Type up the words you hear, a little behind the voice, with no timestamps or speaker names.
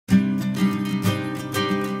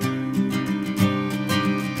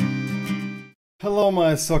Hello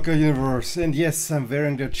my soccer universe, and yes, I'm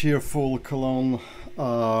wearing the cheerful Cologne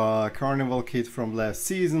carnival kit from last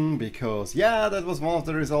season because yeah, that was one of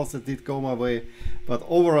the results that did go my way. But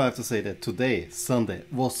overall I have to say that today, Sunday,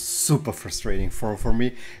 was super frustrating for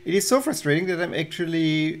me. It is so frustrating that I'm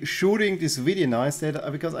actually shooting this video now instead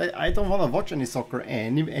because I don't want to watch any soccer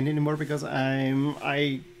anymore because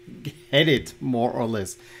I had it more or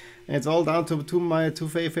less. And it's all down to my two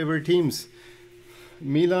favorite teams.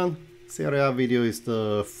 Milan Serie A video is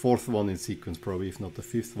the fourth one in sequence, probably, if not the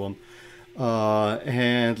fifth one.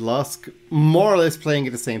 And LASK more or less playing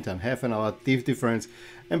at the same time, half an hour difference,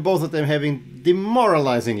 and both of them having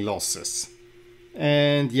demoralizing losses.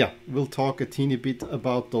 And yeah, we'll talk a teeny bit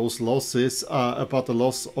about those losses, about the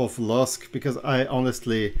loss of LASK, because I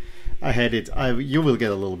honestly, I had it. You will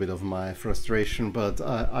get a little bit of my frustration, but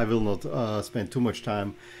I will not spend too much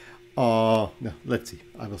time. No, let's see,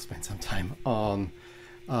 I will spend some time on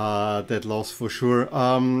that loss for sure.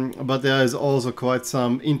 But there is also quite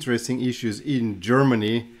some interesting issues in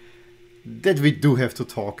Germany that we do have to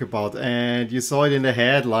talk about. And you saw it in the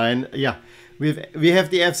headline. Yeah, we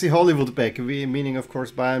have the FC Hollywood back, meaning of course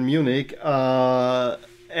Bayern Munich.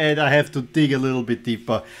 And I have to dig a little bit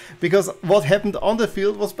deeper because what happened on the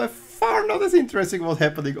field was by far not as interesting what's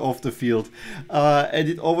happening off the field. And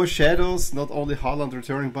it overshadows not only Halland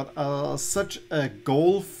returning, but such a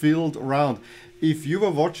goal-filled round. If you were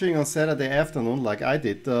watching on Saturday afternoon, like I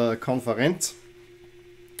did, the conference,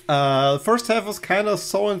 first half was kind of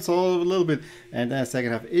so and so a little bit, and then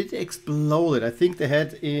second half it exploded. I think they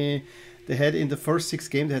had in the first 6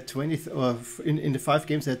 games they had 20. In the 5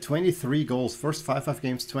 games they had 23 goals. First five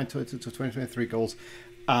games, 23 goals.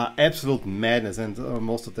 Absolute madness, and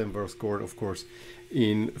most of them were scored, of course,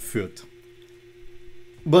 in Fürth.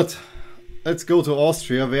 But let's go to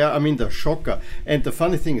Austria, where, I mean, the shocker. And the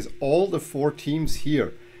funny thing is, all the 4 teams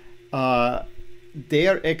here,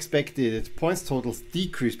 their expected points totals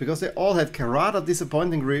decreased because they all had rather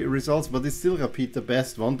disappointing results, but they still repeat the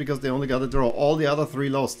best one because they only got a draw. All the other 3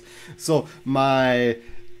 lost. So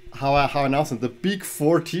how I announced it, the big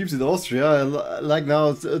 4 teams in Austria, like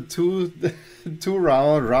now two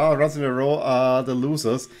rounds in a row, are the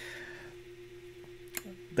losers.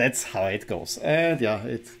 That's how it goes. And yeah,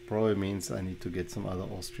 it probably means I need to get some other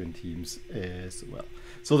Austrian teams as well.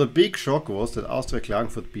 So the big shock was that Austria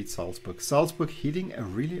Klagenfurt beat Salzburg. Salzburg hitting a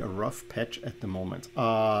really rough patch at the moment.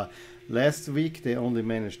 Last week they only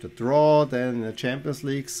managed a draw, then in the Champions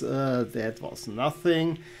Leagues that was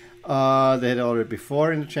nothing. They had already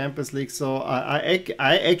before in the Champions League, so I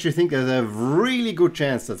actually think there's a really good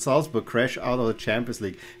chance that Salzburg crash out of the Champions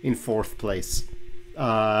League in 4th place.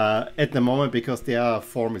 At the moment, because their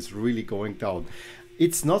form is really going down.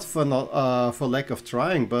 It's not for lack of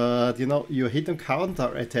trying, but you know, you hit on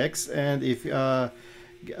counter attacks, and if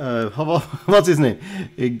what's his name,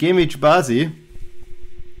 Gemic Bazi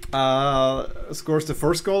scores the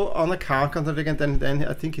first goal on a counter attack, and then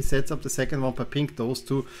I think he sets up the second one by Pink. Those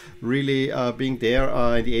two really being there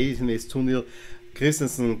in the 80th minute, 2-0.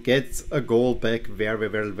 Christensen gets a goal back very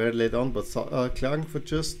late on, but Klagenfurt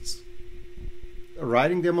just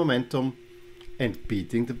riding their momentum and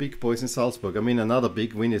beating the big boys in Salzburg. I mean, another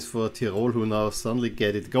big win is for Tirol, who now suddenly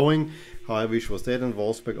get it going. How I wish was that, and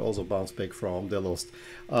Wolfsburg also bounced back from their loss.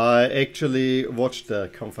 I actually watched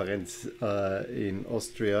the conference in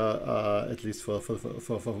Austria, at least for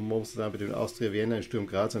most of the time, between Austria Vienna and Sturm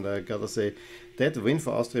Graz, and I gotta say, that win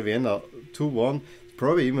for Austria Vienna, 2-1,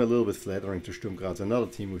 probably even a little bit flattering to Sturm Graz, another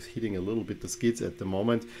team who's hitting a little bit the skids at the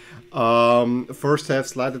moment. First half,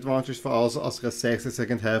 slight advantage for Austria.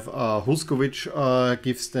 Second half, Huskovic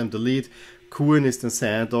gives them the lead. Kuhn is then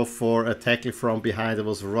sent off for a tackle from behind. It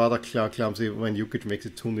was rather clumsy when Jukic makes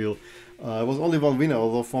it 2-0. It was only one winner,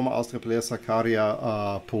 although former Austria player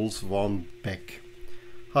Zakaria pulls one back.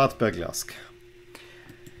 Hartberg LASK.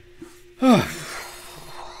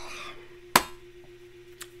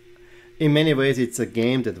 In many ways, it's a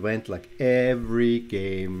game that went like every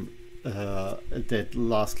game that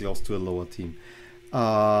LASK lost to a lower team.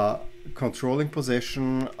 Controlling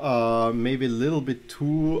possession, maybe a little bit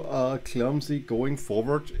too clumsy going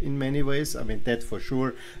forward in many ways. I mean, that for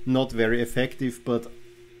sure, not very effective, but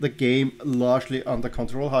the game largely under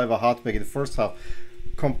control. However, Hartberg in the first half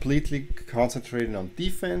completely concentrating on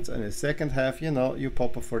defense, and in the second half, you know, you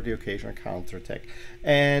pop up for the occasional counter-attack.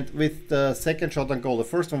 And with the second shot on goal, the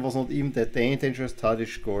first one was not even that dangerous. Tadic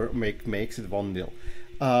score makes it 1-0.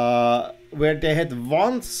 Where they had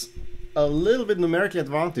once a little bit numerically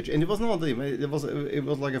advantage, and it was not it was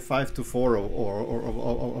like a 5-4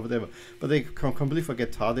 or whatever. But they completely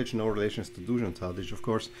forget Tadic, no relations to Dusan Tadic, of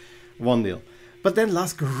course. 1-0. But then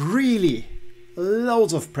LASK really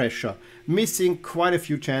loads of pressure, missing quite a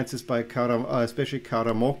few chances by especially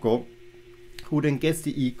Karamoko, who then gets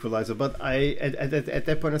the equalizer. But at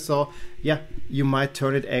that point I saw, yeah, you might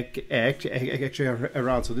turn it actually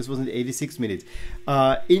around. So this was in the 86th minute.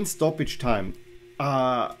 In stoppage time,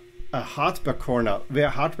 a Hartberg corner where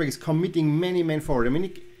Hartberg is committing many men forward. I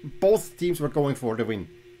mean, both teams were going for the win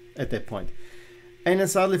at that point. And then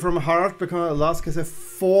suddenly from Hartberg corner, LASK has a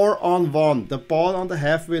 4-on-1. The ball on the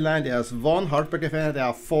halfway line, there's one Hartberg defender, there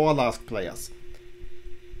are 4 LASK players.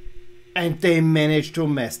 And they managed to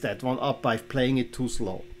mess that one up by playing it too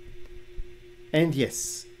slow. And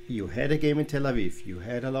yes, you had a game in Tel Aviv, you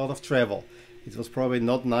had a lot of travel. It was probably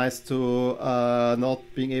not nice to not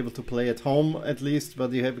being able to play at home at least,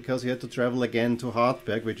 but because you had to travel again to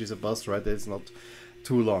Hartberg, which is a bus ride that's not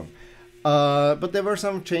too long. But there were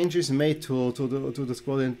some changes made to the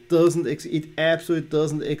squad, and it absolutely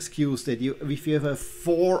doesn't excuse that if you have a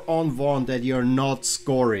 4-on-1 that you're not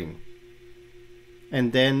scoring.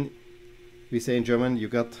 And then we say in German,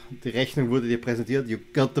 die Rechnung wurde dir präsentiert, you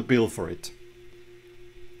got the bill for it.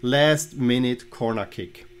 Last minute corner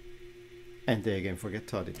kick. And they again forget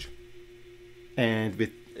Tadic.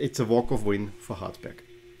 And it's a walk-off win for Hartberg.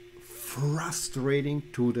 Frustrating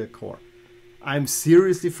to the core. I'm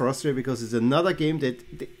seriously frustrated because it's another game that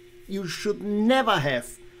you should never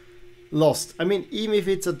have lost. I mean, even if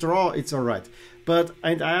it's a draw, it's alright.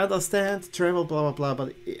 And I understand travel, blah blah blah.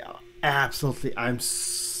 But absolutely, I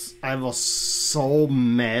was so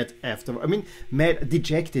mad after. I mean, mad,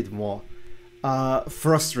 dejected more,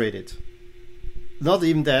 frustrated. Not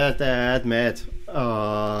even that mad.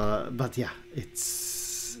 But yeah,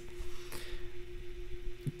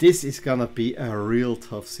 this is gonna be a real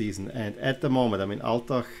tough season. And at the moment, I mean,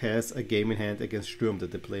 Altach has a game in hand against Sturm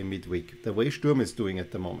that they play midweek. The way Sturm is doing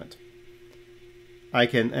at the moment,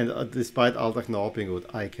 despite Altach now being good,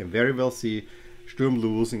 I can very well see Sturm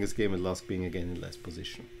losing this game and LASK being again in last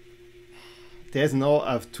position. There's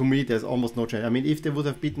to me, there's almost no chance. I mean, if they would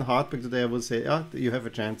have beaten Hartberg today, I would say, you have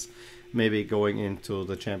a chance maybe going into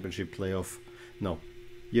the championship playoff. No,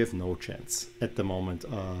 you have no chance at the moment.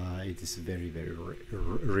 It is very, very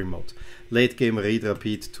remote. Late game read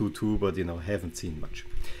repeat 2-2, but haven't seen much.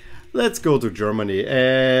 Let's go to Germany,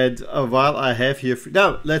 and while I have here,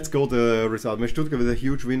 now let's go to the result. Stuttgart with a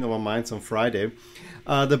huge win over Mainz on Friday.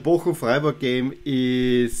 The Bochum-Freiburg game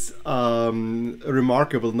is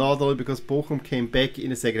remarkable, not only because Bochum came back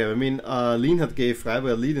in the second half. I mean, Lienhardt gave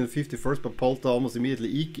Freiburg a lead in the 51st, but Polter almost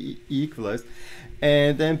immediately equalized.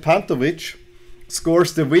 And then Pantovic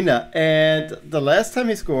scores the winner. And the last time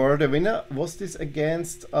he scored the winner was this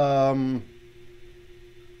against...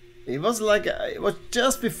 It was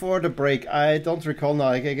just before the break. I don't recall now.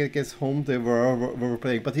 I guess home they were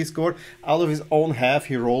playing. But he scored out of his own half.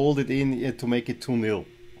 He rolled it in to make it 2-0.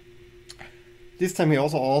 This time he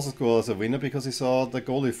also scored as a winner because he saw the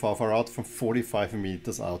goalie far out from 45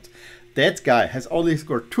 meters out. That guy has only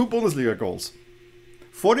scored 2 Bundesliga goals.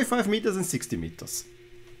 45 meters and 60 meters.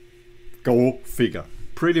 Go figure.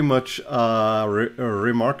 Pretty much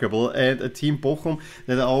remarkable, and a team Bochum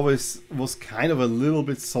that always was kind of a little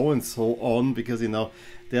bit so and so on, because we call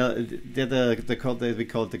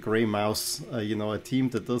it the grey mouse, a team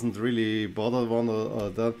that doesn't really bother one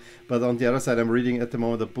or that. But on the other side, I'm reading at the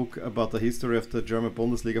moment a book about the history of the German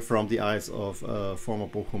Bundesliga from the eyes of former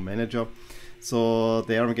Bochum manager. So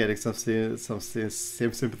they are getting some same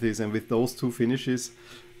sympathies, and with those 2 finishes,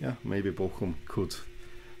 yeah, maybe Bochum could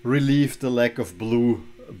relieve the lack of blue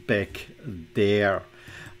back there.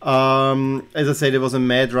 As I said, it was a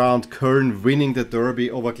mad round. Köln winning the derby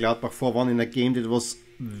over Gladbach 4-1 in a game that was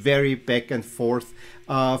very back and forth.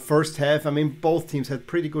 First half, I mean, both teams had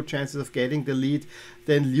pretty good chances of getting the lead.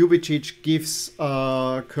 Then Ljubicic gives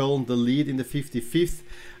Köln the lead in the 55th.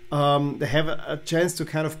 They have a chance to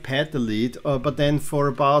kind of pad the lead, but then for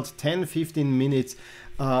about 10-15 minutes,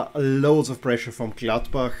 loads of pressure from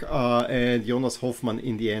Gladbach, and Jonas Hoffmann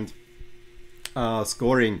in the end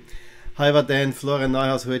scoring. However, then Florian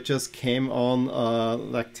Neuhaus, who had just came on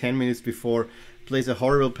like 10 minutes before, plays a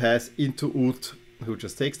horrible pass into Uth, who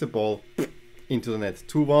just takes the ball into the net.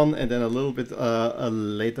 2-1, and then a little bit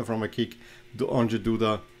later from a kick, Anže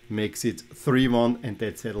Duda makes it 3-1, and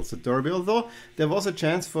that settles the derby. Although there was a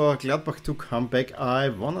chance for Gladbach to come back. I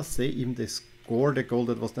want to say even they scored a goal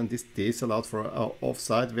that was then disallowed for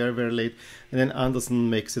offside very, very late. And then Andersen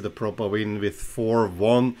makes it a proper win with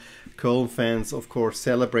 4-1. Köln fans, of course,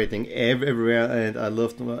 celebrating everywhere. And I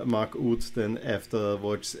loved Mark Uth then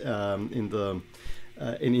afterwards in the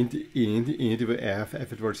interview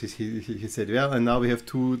afterwards, he said, well, and now we have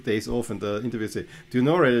 2 days off. And the interviewer said, do you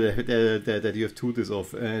know already that you have 2 days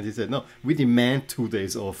off? And he said, no, we demand 2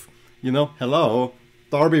 days off. you know, hello,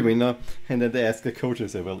 derby winner. And then they ask the coach and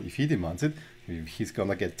say, well, if he demands it, he's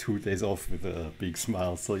gonna get 2 days off with a big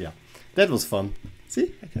smile. So yeah, that was fun.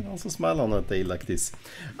 See, I can also smile on a day like this.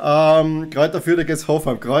 Greuther Fürth against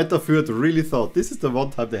Hoffenheim. Greuther Fürth really thought this is the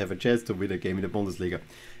one time they have a chance to win a game in the Bundesliga.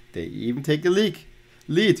 They even take the lead.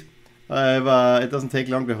 It doesn't take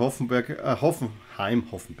long. The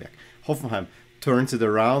Hoffenheim turns it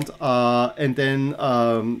around. And then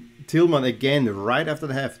Tillman again, right after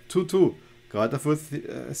the half, 2-2. Greuther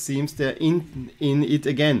Fürth seems they're in it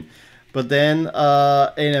again. But then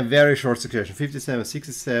in a very short succession, 57,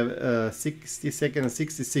 67, 62nd and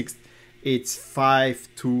 66th, it's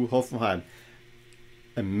 5-2 Hoffenheim.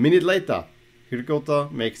 A minute later,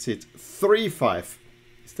 Hirgota makes it 3-5.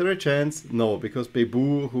 Is there a chance? No, because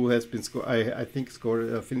Bebu, who has been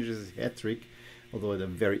finishes his hat-trick, although in a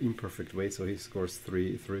very imperfect way, so he scores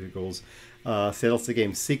three goals, settles the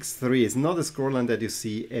game 6-3. It's not a scoreline that you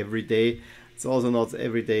see every day. It's also not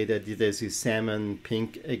every day that you see salmon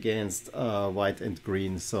pink against white and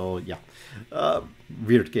green. So yeah,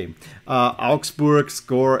 weird game. Augsburg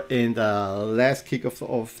score in the last kick of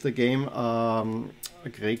the game.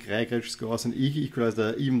 Greg Regrich scores an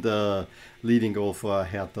equalizer. Even the leading goal for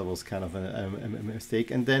Hertha was kind of a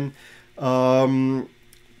mistake. And then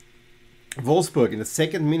Wolfsburg in the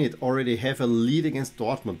second minute already have a lead against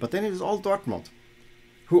Dortmund. But then it is all Dortmund,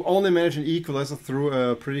 who only managed an equalizer through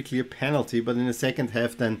a pretty clear penalty. But in the second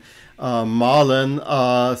half, then Marlen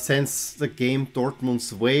sends the game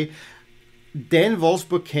Dortmund's way. Then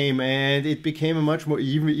Wolfsburg came, and it became a much more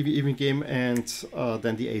even game. And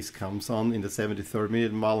then the ace comes on in the 73rd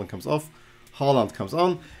minute. Marlen comes off, Haaland comes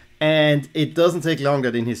on. And it doesn't take long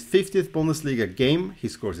that in his 50th Bundesliga game, he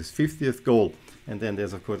scores his 50th goal. And then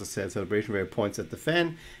there's, of course, a sad celebration where he points at the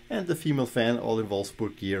fan. And the female fan, all in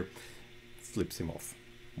Wolfsburg gear, flips him off,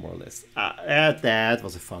 more or less. That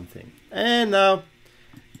was a fun thing. And now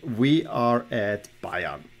we are at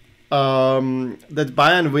Bayern. That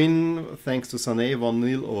Bayern win, thanks to Sané,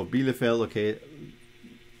 1-0 over Bielefeld. Okay,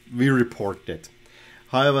 we report that.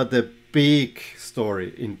 However, the big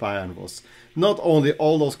story in Bayern was not only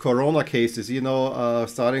all those corona cases, you know,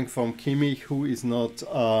 starting from Kimmich, who is not...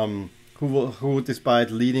 Who,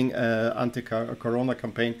 despite leading an anti-corona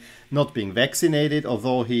campaign, not being vaccinated,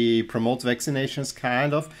 although he promotes vaccinations,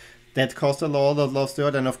 kind of. That caused a lot of loss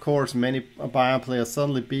there. And of course, many Bayern players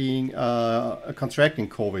suddenly being contracting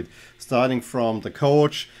COVID, starting from the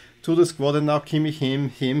coach to the squad, and now Kimmich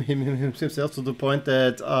himself, to the point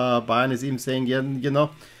that Bayern is even saying, yeah, you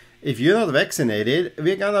know, if you're not vaccinated,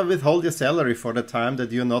 we're gonna withhold your salary for the time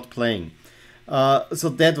that you're not playing. So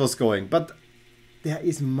that was going, but there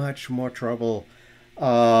is much more trouble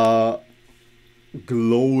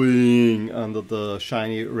glowing under the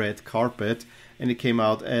shiny red carpet, and it came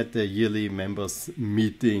out at the yearly members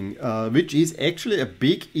meeting, which is actually a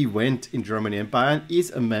big event in Germany, and Bayern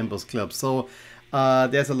is a members club, so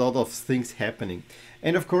there's a lot of things happening.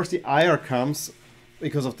 And of course the ire comes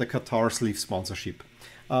because of the Qatar sleeve sponsorship.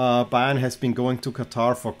 Bayern has been going to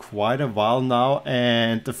Qatar for quite a while now,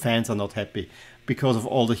 and the fans are not happy because of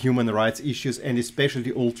all the human rights issues, and especially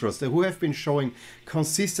the ultras, who have been showing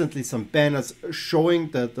consistently some banners showing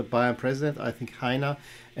the Bayern president, I think Heiner,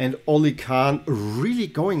 and Oli Kahn really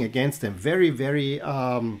going against them very, very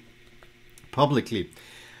publicly.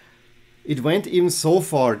 It went even so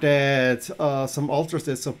far that some ultras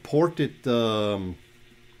that supported the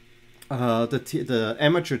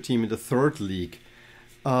amateur team in the third league,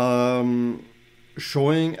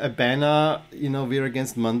 showing a banner, you know, we're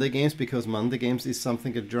against Monday games, because Monday games is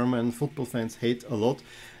something that German football fans hate a lot,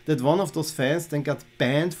 that one of those fans then got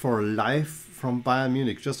banned for life from Bayern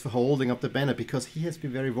Munich just for holding up the banner, because he has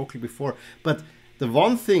been very vocal before. But the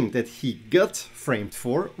one thing that he got framed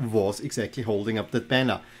for was exactly holding up that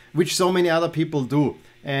banner, which so many other people do.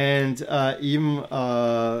 And even,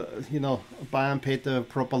 you know, Bayern paid the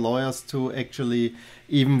proper lawyers to actually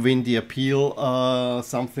even win the appeal,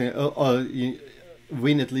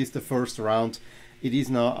 win at least the first round. It is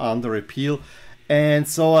now under appeal, and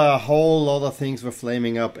so a whole lot of things were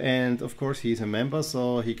flaming up. And of course he's a member,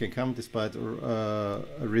 so he can come despite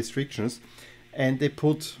restrictions, and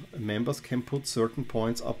members can put certain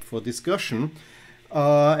points up for discussion,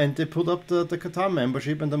 and they put up the Qatar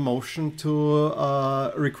membership and the motion to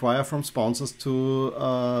require from sponsors to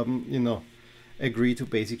you know, agree to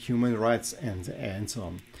basic human rights and so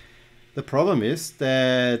on. The problem is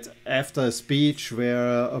that after a speech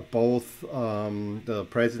where both the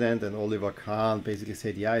president and Oliver Kahn basically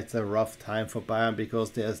said, yeah, it's a rough time for Bayern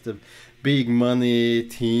because there's the big money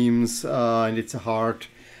teams, and it's a hard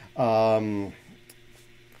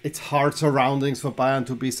it's hard surroundings for Bayern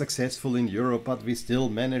to be successful in Europe, but we still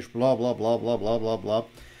manage blah blah blah blah blah blah blah.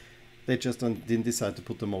 They just didn't decide to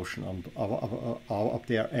put the motion up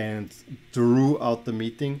there and drew out the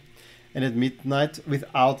meeting. And at midnight,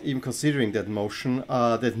 without even considering that motion,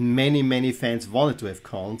 that many fans wanted to have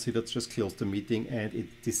considered, just closed the meeting, and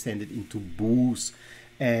it descended into boos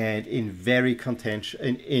and in very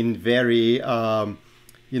in very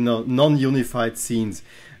non-unified scenes,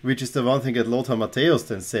 which is the one thing that Lothar Matthäus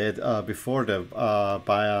then said before the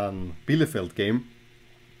Bayern Bielefeld game.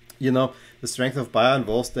 You know, the strength of Bayern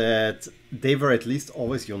was that they were at least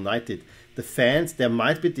always united. The fans, there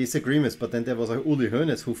might be disagreements, but then there was Uli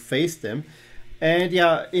Hoeneß who faced them. And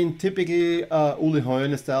yeah, in typical Uli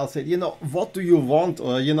Hoeneß style, said, you know, what do you want?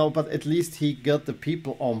 Or, you know, but at least he got the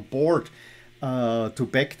people on board to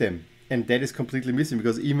back them. And that is completely missing,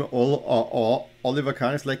 because even Oliver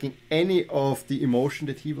Kahn is lacking any of the emotion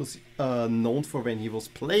that he was known for when he was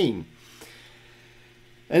playing.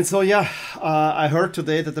 And so, yeah, I heard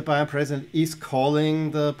today that the Bayern president is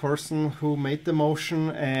calling the person who made the motion.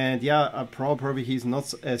 And yeah, probably he's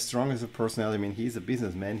not as strong as a personality. I mean, he's a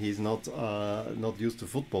businessman. He's not used to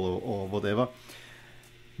football or whatever.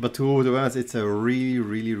 But to be honest, it's a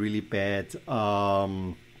really bad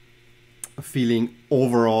feeling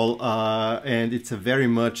overall. And it's a very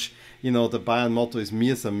much, you know, the Bayern motto is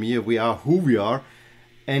 "Mir sind mir," we are who we are.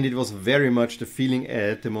 And it was very much the feeling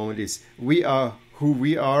at the moment is we are who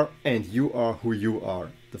we are and you are who you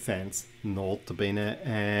are, the fans, notabene.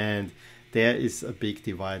 And there is a big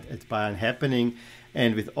divide at Bayern happening.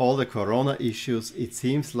 And with all the corona issues, it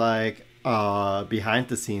seems like behind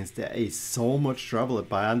the scenes there is so much trouble at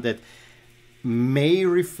Bayern that may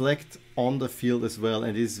reflect on the field as well.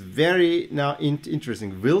 And it's very now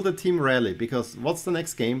interesting. Will the team rally? Because what's the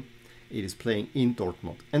next game? It is playing in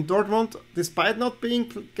Dortmund. And Dortmund, despite not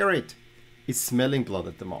being great, is smelling blood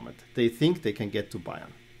at the moment. They think they can get to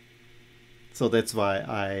Bayern. So that's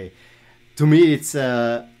why to me, it's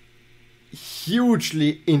a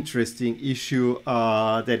hugely interesting issue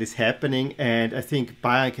that is happening. And I think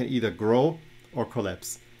Bayern can either grow or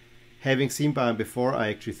collapse. Having seen Bayern before, I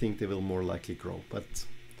actually think they will more likely grow. But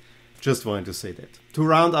just wanted to say that. To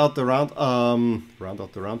round out the round,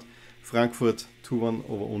 Frankfurt 2-1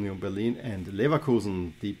 over Union Berlin, and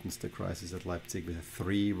Leverkusen deepens the crisis at Leipzig with a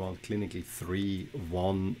 3-1, clinically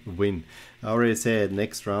 3-1 win. I already said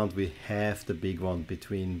next round we have the big one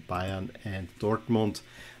between Bayern and Dortmund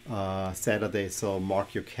Saturday, so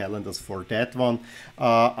mark your calendars for that one.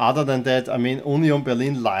 Other than that, I mean, Union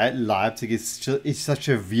Berlin Leipzig is such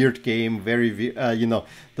a weird game, very you know,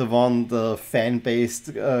 the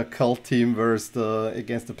fan-based cult team versus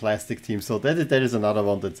against the plastic team. So that is another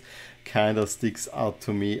one that kind of sticks out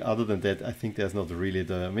to me. Other than that, I think there's not really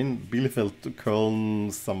Bielefeld to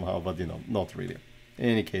Köln somehow, but you know, not really. In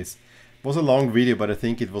any case, it was a long video, but I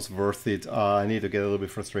think it was worth it. I need to get a little bit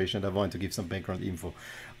frustration. I want to give some background info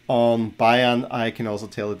on Bayern. I can also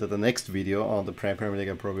tell you that the next video on the Premier League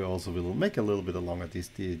I probably also will make a little bit longer this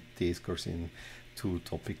discourse in two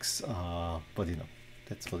topics, but you know,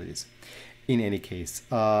 that's what it is. In any case,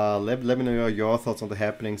 let me know your thoughts on the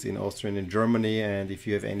happenings in Austria and in Germany, and if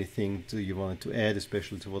you have anything you wanted to add,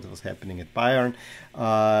 especially to what was happening at Bayern.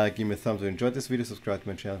 Give me a thumbs up if you enjoyed this video, subscribe to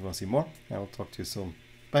my channel if you want to see more, and I'll talk to you soon.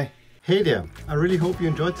 Bye! Hey there! I really hope you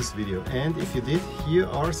enjoyed this video, and if you did, here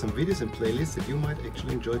are some videos and playlists that you might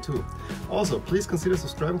actually enjoy too. Also, please consider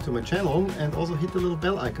subscribing to my channel and also hit the little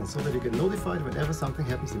bell icon so that you get notified whenever something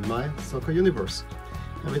happens in my soccer universe.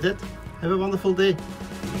 And with that, have a wonderful day!